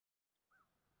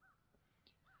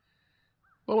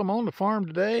Well, I'm on the farm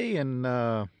today and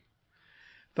thought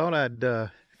I'd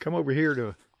come over here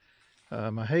to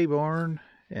my hay barn,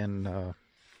 and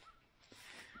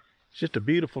it's just a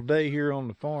beautiful day here on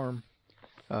the farm.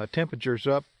 Temperature's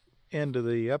up into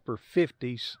the upper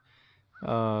 50s.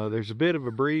 There's a bit of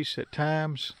a breeze at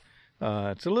times.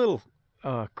 It's a little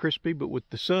crispy, but with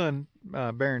the sun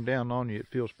bearing down on you, it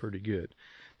feels pretty good.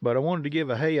 But I wanted to give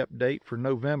a hay update for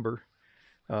November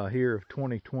here of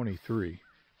 2023.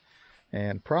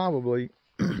 And probably,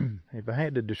 if I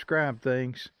had to describe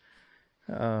things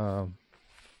in a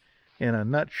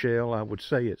nutshell, I would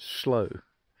say it's slow.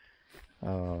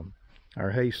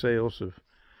 Our hay sales have,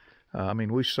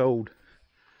 we sold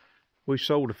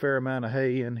a fair amount of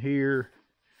hay in here,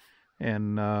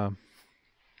 and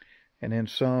then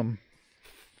some.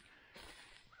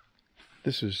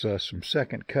 This is some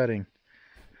second cutting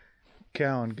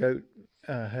cow and goat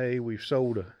hay. We've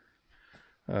sold a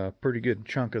pretty good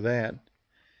chunk of that,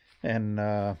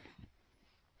 and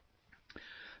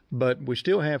but we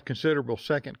still have considerable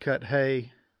second cut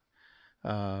hay.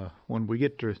 When we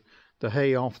get to the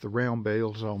hay off the round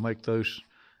bales, I'll make those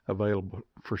available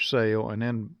for sale. And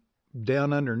then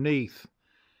down underneath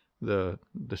the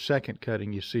second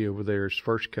cutting you see over there is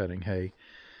first cutting hay.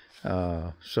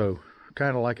 So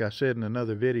kind of like I said in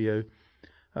another video,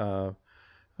 farm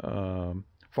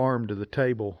to the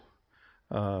table.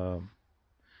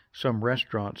 Some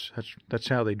restaurants, that's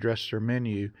how they dress their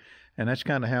menu, and that's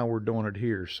kind of how we're doing it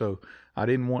here. So I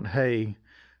didn't want hay,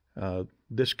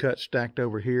 this cut stacked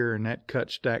over here, and that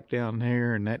cut stacked down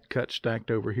here, and that cut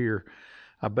stacked over here.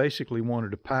 I basically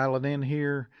wanted to pile it in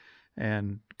here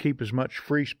and keep as much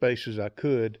free space as I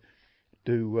could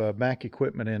to back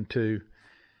equipment into,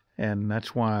 and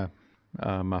that's why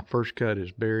my first cut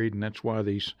is buried, and that's why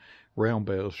these round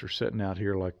bales are sitting out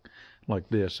here like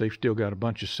this. They've still got a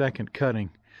bunch of second cutting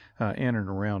in and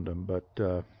around them,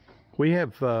 but we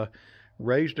have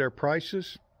raised our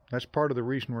prices. That's part of the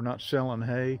reason we're not selling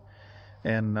hay.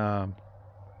 And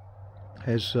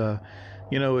as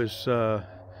you know, as the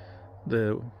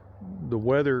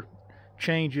weather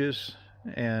changes,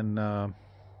 and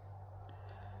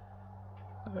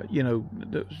you know,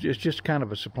 it's just kind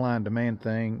of a supply and demand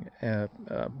thing.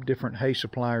 Different hay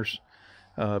suppliers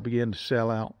begin to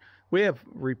sell out. We have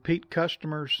repeat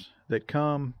customers that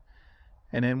come,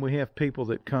 and then we have people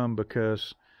that come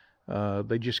because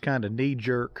they just kind of knee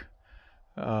jerk,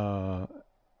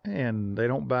 and they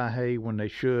don't buy hay when they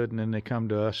should, and then they come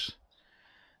to us.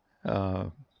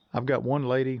 I've got one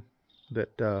lady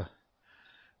that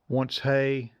wants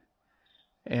hay,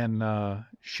 and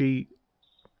she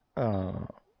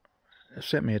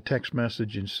sent me a text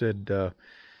message and said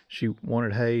she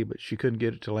wanted hay, but she couldn't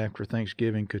get it till after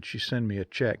Thanksgiving. Could she send me a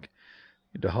check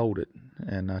to hold it?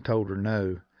 And I told her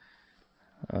no.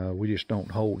 We just don't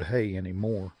hold hay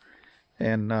anymore.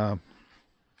 And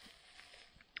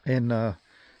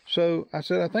so I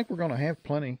said, I think we're going to have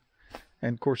plenty.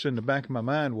 And of course, in the back of my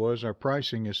mind was our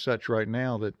pricing is such right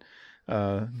now that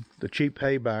the cheap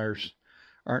hay buyers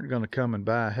aren't going to come and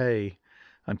buy hay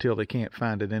until they can't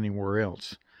find it anywhere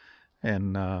else.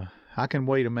 And I can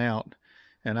wait them out,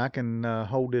 and I can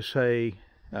hold this hay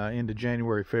into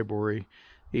January, February,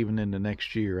 even into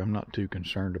next year. I'm not too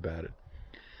concerned about it.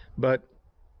 But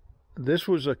this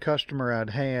was a customer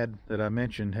I'd had that I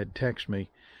mentioned had texted me.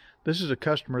 This is a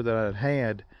customer that I'd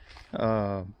had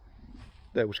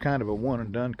that was kind of a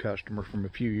one-and-done customer from a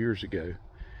few years ago.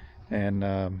 And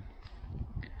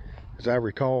as I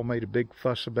recall, made a big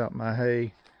fuss about my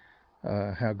hay,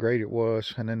 how great it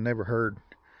was, and then never heard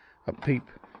a peep.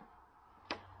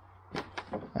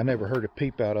 I never heard a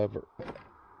peep out of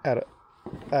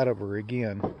her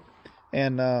again.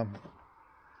 And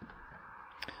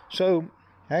so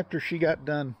after she got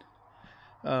done,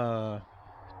 texting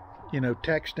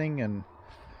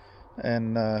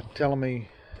and telling me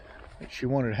that she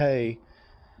wanted hay,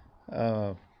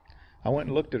 I went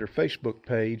and looked at her Facebook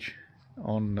page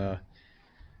on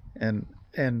and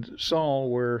saw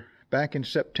where back in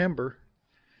September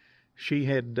she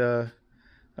had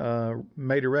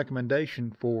made a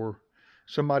recommendation for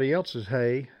somebody else's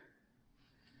hay,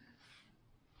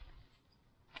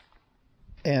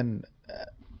 and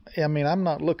I'm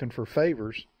not looking for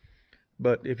favors,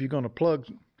 but if you're going to plug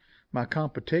my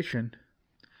competition,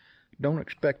 don't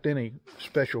expect any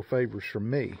special favors from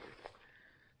me.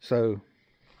 So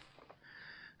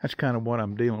that's kind of what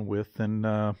I'm dealing with.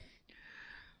 And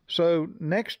so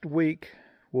next week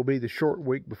will be the short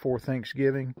week before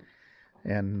Thanksgiving,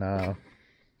 and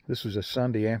this is a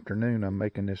Sunday afternoon I'm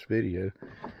making this video.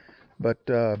 But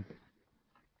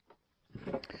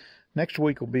next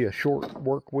week will be a short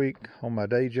work week on my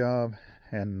day job,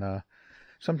 and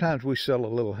sometimes we sell a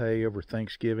little hay over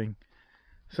Thanksgiving,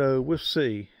 so we'll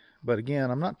see. But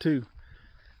again, I'm not too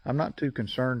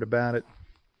concerned about it,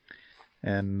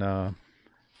 and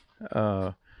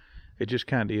it just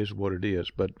kind of is what it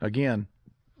is. But again,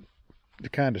 to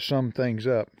kind of sum things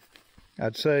up,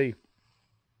 I'd say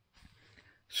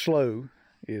slow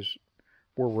is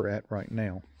where we're at right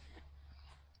now.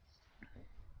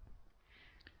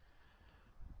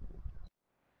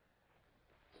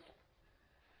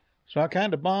 So I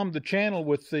kind of bombed the channel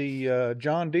with the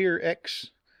John Deere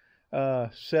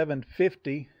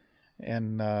X750,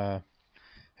 and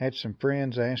had some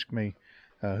friends ask me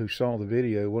who saw the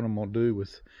video what I'm going to do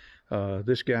with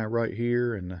this guy right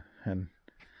here. And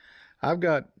I've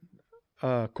got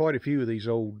quite a few of these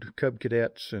old Cub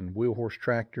Cadets and wheel horse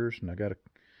tractors, and I got a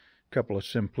couple of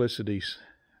Simplicities,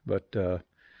 but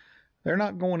they're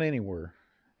not going anywhere.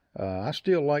 I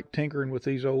still like tinkering with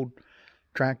these old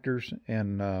tractors,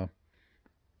 and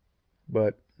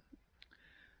but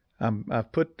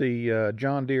I've put the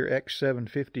John Deere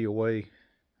X750 away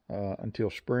until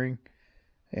spring,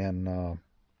 and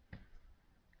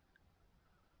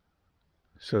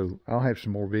so I'll have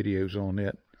some more videos on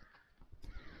it.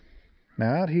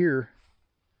 Now out here,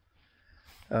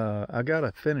 I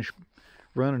gotta finish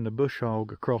running the bush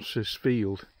hog across this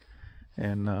field,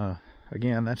 and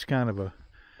again, that's kind of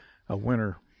a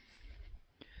winter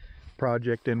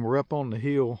project. And we're up on the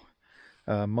hill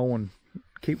mowing,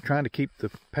 trying to keep the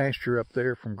pasture up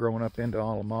there from growing up into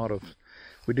Alamatos.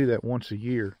 We do that once a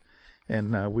year,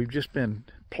 and we've just been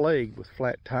plagued with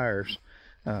flat tires.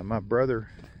 My brother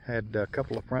had a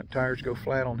couple of front tires go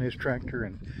flat on his tractor,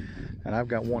 and I've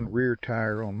got one rear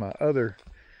tire on my other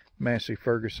Massey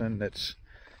Ferguson that's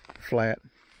flat.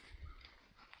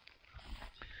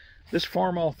 This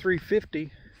Farmall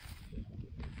 350,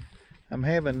 I'm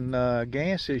having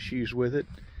gas issues with it,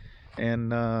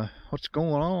 and what's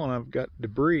going on, I've got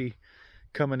debris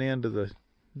coming into the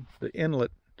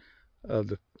inlet of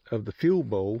the fuel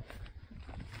bowl,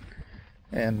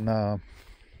 and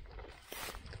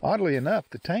oddly enough,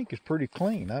 the tank is pretty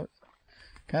clean. I was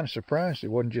kind of surprised it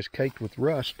wasn't just caked with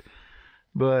rust.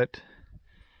 But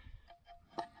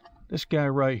this guy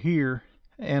right here,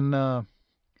 and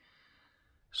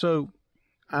so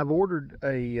I've ordered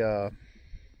a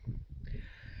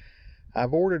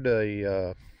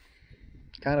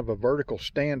kind of a vertical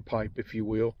standpipe, if you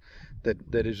will,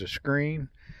 that is a screen,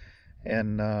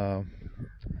 and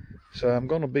so I'm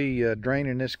going to be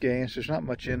draining this gas. There's not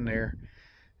much in there,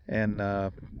 and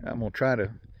I'm going to try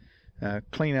to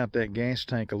clean out that gas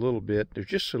tank a little bit. There's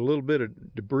just a little bit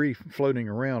of debris floating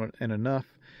around, and enough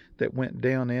that went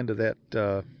down into that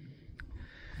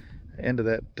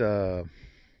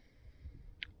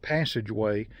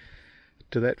passageway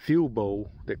to that fuel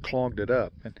bowl that clogged it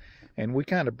up, and we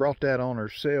kind of brought that on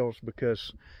ourselves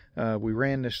because we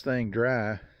ran this thing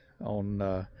dry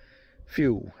on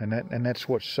fuel, and that's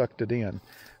what sucked it in.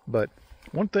 But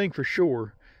one thing for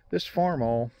sure, this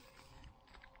Farmall,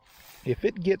 if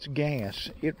it gets gas,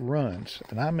 it runs,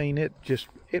 and I mean it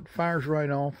fires right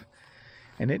off,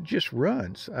 and it just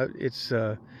runs. It's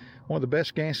one of the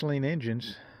best gasoline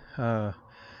engines I've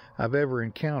ever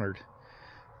encountered,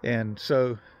 and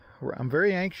so I'm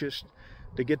very anxious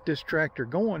to get this tractor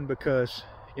going, because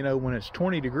you know, when it's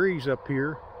 20 degrees up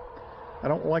here, I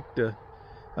don't like to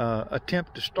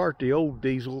attempt to start the old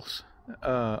diesels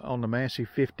on the Massey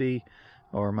 50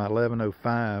 or my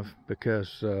 1105,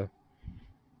 because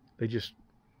they just,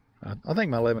 I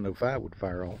think my 1105 would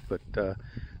fire off, but the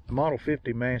Model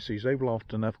 50 Masseys, they've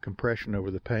lost enough compression over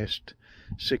the past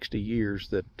 60 years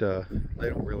that they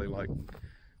don't really like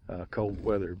cold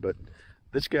weather. But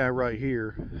this guy right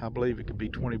here, I believe it could be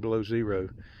 20 below zero,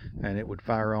 and it would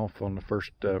fire off on the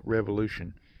first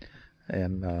revolution.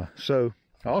 And so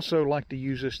I also like to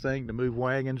use this thing to move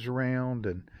wagons around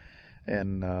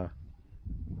and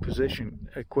position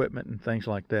equipment and things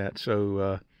like that.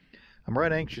 So I'm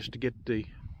right anxious to get the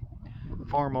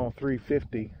Farmall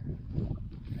 350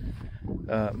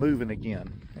 moving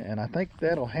again, and I think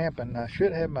that'll happen. I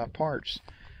should have my parts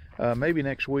maybe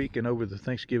next week, and over the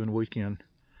Thanksgiving weekend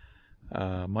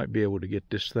might be able to get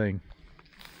this thing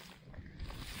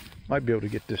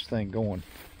going.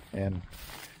 And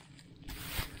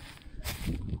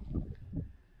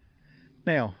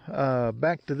now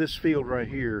back to this field right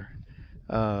here.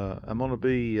 I'm going to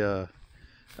be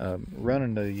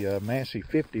running the Massey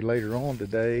 50 later on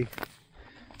today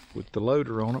with the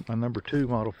loader on it, my number 2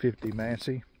 Model 50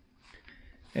 Massey,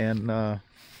 and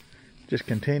just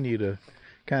continue to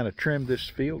kind of trim this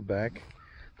field back.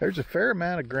 There's a fair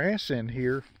amount of grass in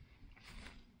here,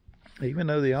 even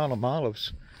though the autumn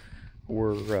olives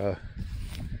were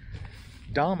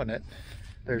dominant.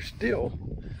 there's still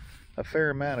a fair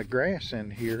amount of grass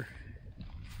in here,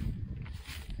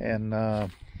 and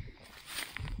I'm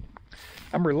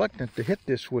reluctant to hit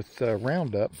this with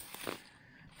Roundup,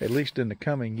 at least in the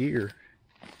coming year.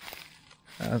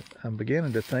 I'm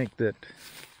beginning to think that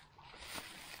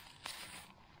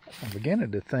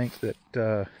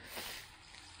I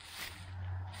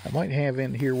might have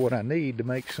in here what I need to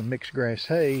make some mixed grass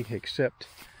hay, except,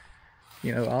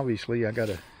 you know, obviously I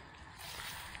gotta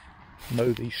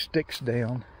mow these sticks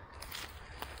down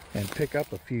and pick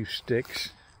up a few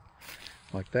sticks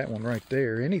like that one right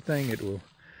there. Anything that will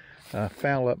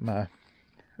foul up my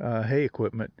hay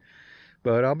equipment.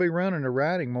 But I'll be running a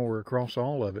riding mower across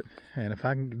all of it, and if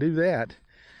I can do that,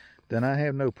 then I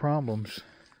have no problems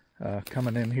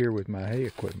coming in here with my hay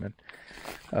equipment.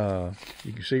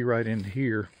 You can see right in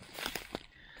here,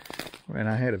 and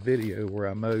I had a video where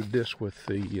I mowed this with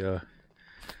the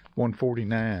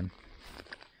 149.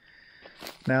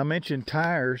 Now, I mentioned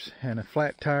tires and a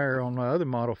flat tire on my other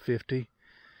Model 50.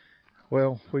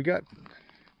 Well,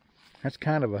 that's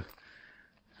kind of a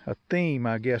theme,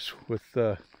 I guess, with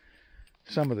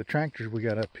some of the tractors we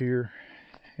got up here.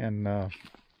 And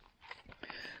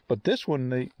but this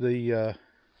one, the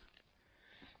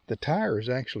tire is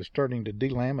actually starting to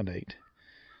delaminate.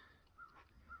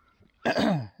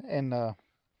 And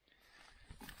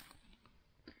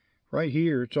right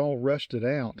here, it's all rusted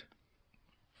out.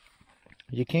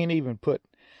 You can't even put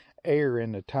air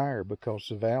in the tire because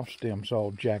the valve stem's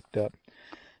all jacked up.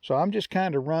 So I'm just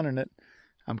kind of running it.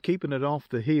 I'm keeping it off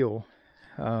the hill.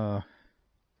 So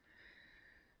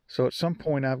at some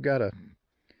point I've got to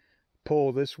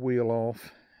pull this wheel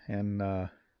off and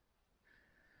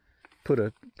put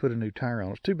a new tire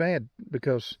on. It's too bad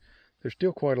because there's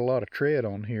still quite a lot of tread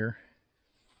on here,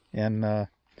 and I'm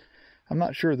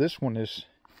not sure this one is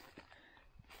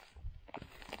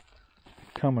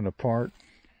coming apart.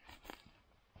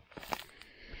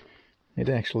 It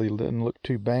actually doesn't look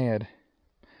too bad,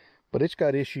 but it's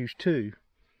got issues too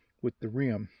with the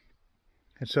rim.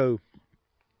 And so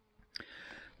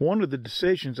one of the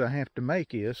decisions I have to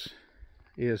make is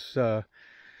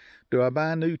do I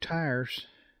buy new tires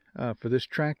for this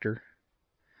tractor,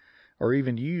 or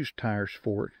even used tires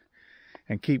for it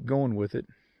and keep going with it,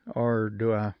 or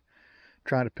do I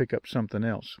try to pick up something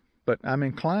else? But I'm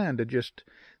inclined to just,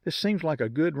 this seems like a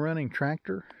good running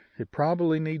tractor. It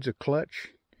probably needs a clutch.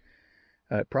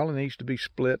 It probably needs to be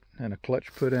split and a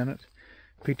clutch put in it,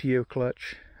 PTO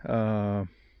clutch.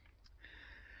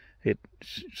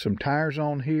 Some tires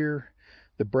on here.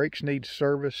 The brakes need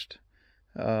serviced.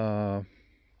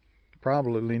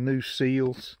 Probably new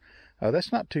seals.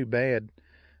 That's not too bad.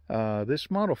 This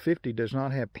Model 50 does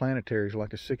not have planetaries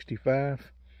like a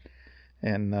 65.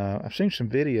 And I've seen some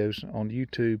videos on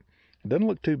YouTube. It doesn't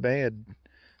look too bad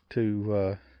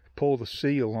to pull the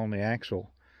seal on the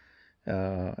axle.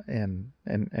 And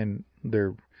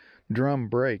their drum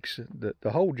brakes.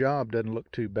 The whole job doesn't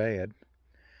look too bad.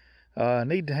 I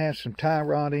need to have some tie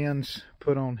rod ends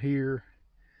put on here,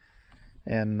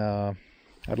 and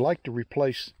I'd like to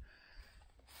replace,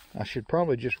 I should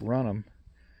probably just run them,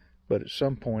 but at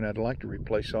some point I'd like to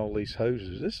replace all these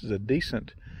hoses. This is a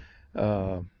decent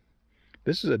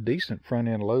front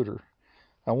end loader.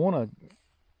 I want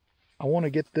to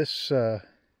get this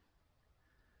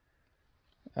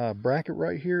bracket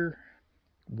right here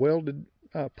welded,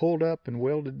 pulled up and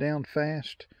welded down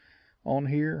fast on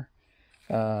here.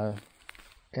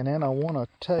 And then I want to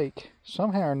take,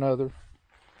 somehow or another,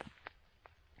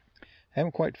 I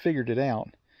haven't quite figured it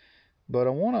out, but I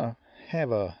want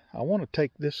to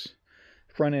take this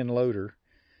front end loader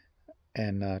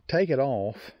and take it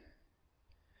off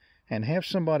and have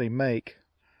somebody make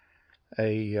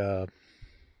an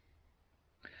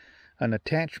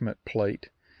attachment plate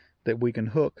that we can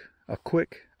hook a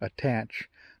quick attach,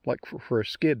 like for a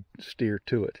skid steer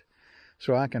to it.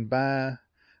 So I can buy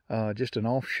just an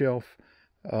off-shelf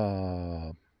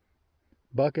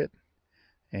bucket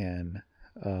and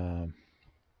a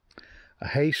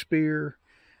hay spear,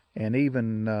 and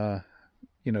even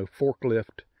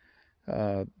forklift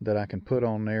that I can put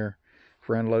on there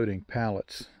for unloading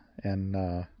pallets. And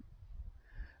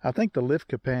I think the lift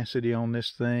capacity on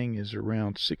this thing is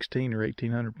around 1,600 or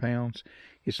 1,800 pounds.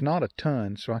 It's not a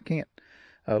ton, so I can't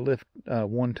lift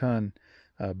 1 ton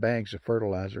bags of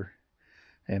fertilizer.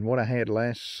 And what I had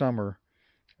last summer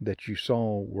that you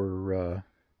saw were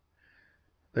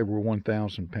they were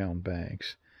 1,000 pound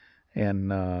bags.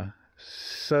 And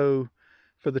so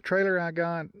for the trailer I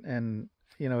got, and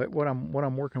what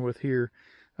I'm working with here,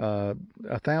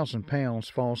 1,000 pounds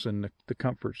falls in the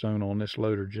comfort zone on this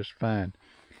loader just fine.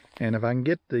 And if I can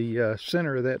get the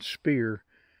center of that spear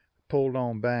pulled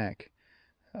on back,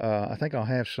 I think I'll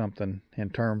have something in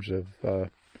terms of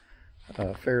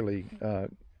a fairly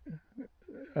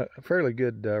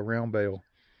good round bale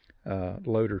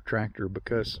loader tractor,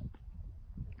 because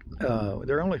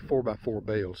they're only 4x4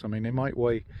 bales. I mean, they might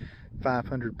weigh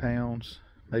 500 pounds,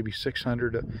 maybe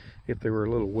 600 if they were a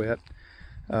little wet.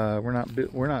 We're not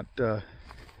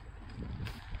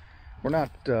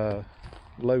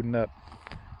loading up,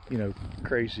 you know,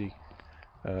 crazy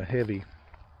heavy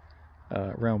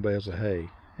round bales of hay.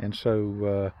 And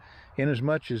so in as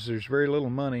much as there's very little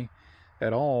money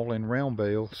at all in round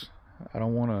bales, I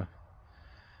don't want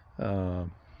to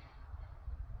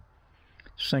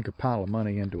sink a pile of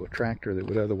money into a tractor that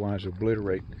would otherwise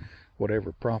obliterate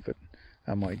whatever profit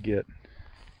I might get.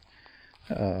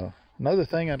 Another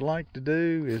thing I'd like to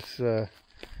do is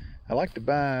I'd like to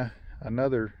buy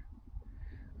another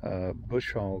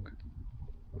bush hog.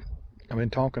 I've been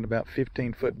talking about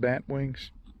 15-foot bat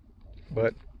wings,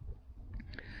 but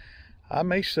I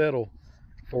may settle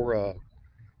for a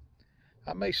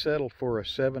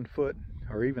 7-foot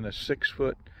or even a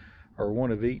 6-foot or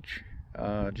one of each,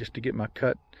 just to get my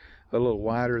cut a little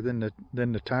wider than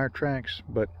the tire tracks.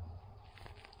 But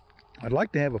I'd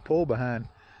like to have a pull behind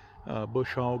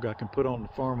bush hog I can put on the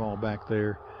Farmall back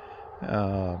there.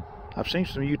 I've seen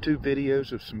some YouTube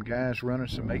videos of some guys running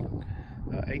some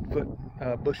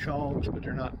 8-foot bush hogs, but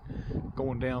they're not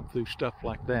going down through stuff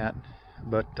like that.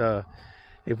 But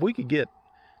if we could get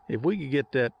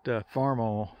that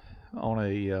Farmall on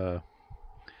a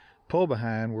pull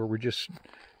behind where we're just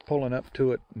pulling up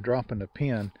to it and dropping the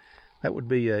pin, that would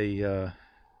be a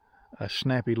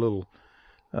snappy little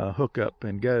hook up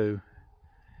and go.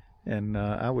 And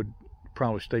I would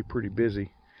probably stay pretty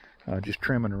busy just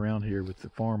trimming around here with the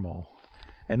Farmall.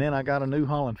 And then I got a New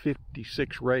Holland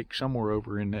 56 rake somewhere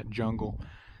over in that jungle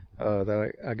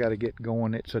that I got to get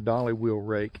going. It's a dolly wheel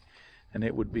rake, and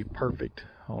it would be perfect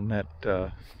on that.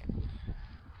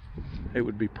 It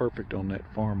would be perfect on that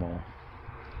Farmall.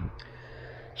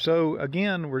 So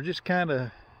again, we're just kind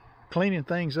of cleaning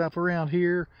things up around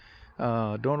here,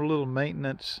 doing a little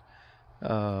maintenance,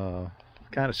 kind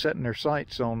of setting their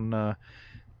sights on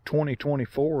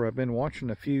 2024. I've been watching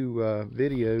a few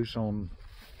videos on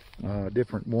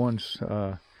different ones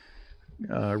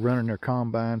running their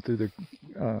combine through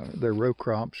their row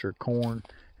crops or corn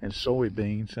and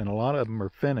soybeans, and a lot of them are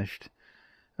finished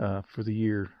for the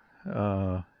year.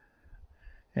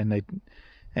 And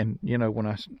you know,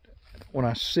 when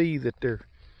I see that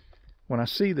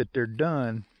they're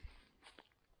done,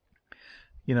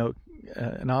 you know,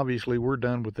 and obviously we're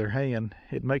done with their haying,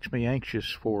 it makes me anxious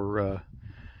for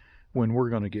when we're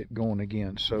going to get going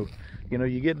again. So, you know,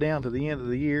 you get down to the end of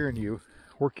the year and you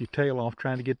work your tail off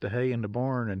trying to get the hay in the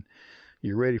barn, and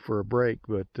you're ready for a break.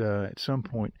 But at some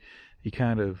point, you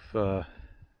kind of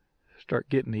start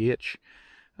getting the itch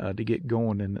to get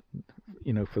going, and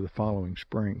you know, for the following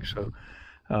spring. So,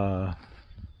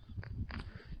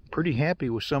 pretty happy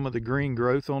with some of the green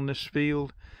growth on this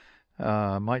field.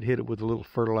 Might hit it with a little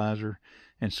fertilizer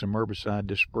and some herbicide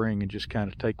this spring, and just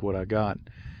kind of take what I got.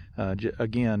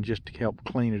 Again, just to help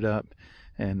clean it up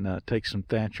and take some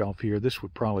thatch off here. This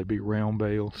would probably be round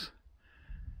bales.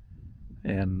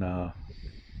 And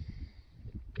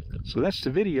so that's the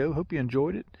video. Hope you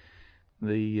enjoyed it.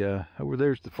 The over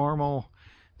there's the Farmall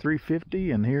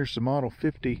 350, and here's the Model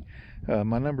 50,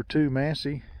 my number 2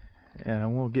 Massey. And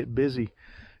I'm going to get busy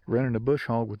running a bush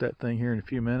hog with that thing here in a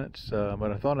few minutes.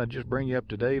 But I thought I'd just bring you up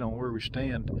to date on where we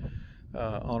stand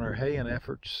on our haying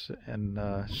efforts and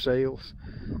sales.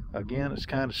 Again, it's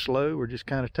kind of slow. We're just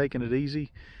kind of taking it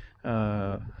easy,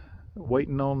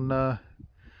 waiting on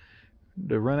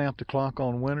to run out the clock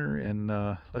on winter, and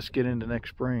let's get into next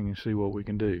spring and see what we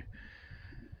can do.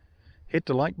 Hit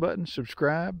the like button,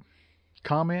 subscribe,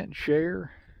 comment,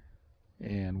 share,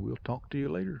 and we'll talk to you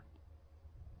later.